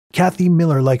Kathy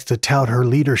Miller likes to tout her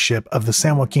leadership of the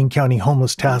San Joaquin County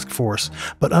Homeless Task Force,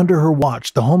 but under her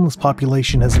watch, the homeless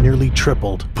population has nearly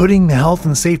tripled, putting the health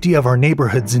and safety of our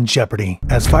neighborhoods in jeopardy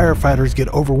as firefighters get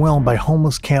overwhelmed by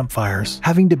homeless campfires,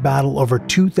 having to battle over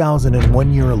 2,000 in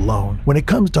 1 year alone. When it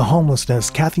comes to homelessness,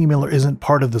 Kathy Miller isn't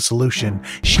part of the solution,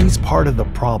 she's part of the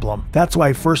problem. That's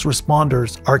why first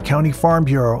responders, our county farm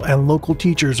bureau, and local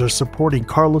teachers are supporting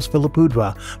Carlos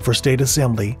Filipudva for state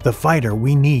assembly, the fighter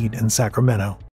we need in Sacramento.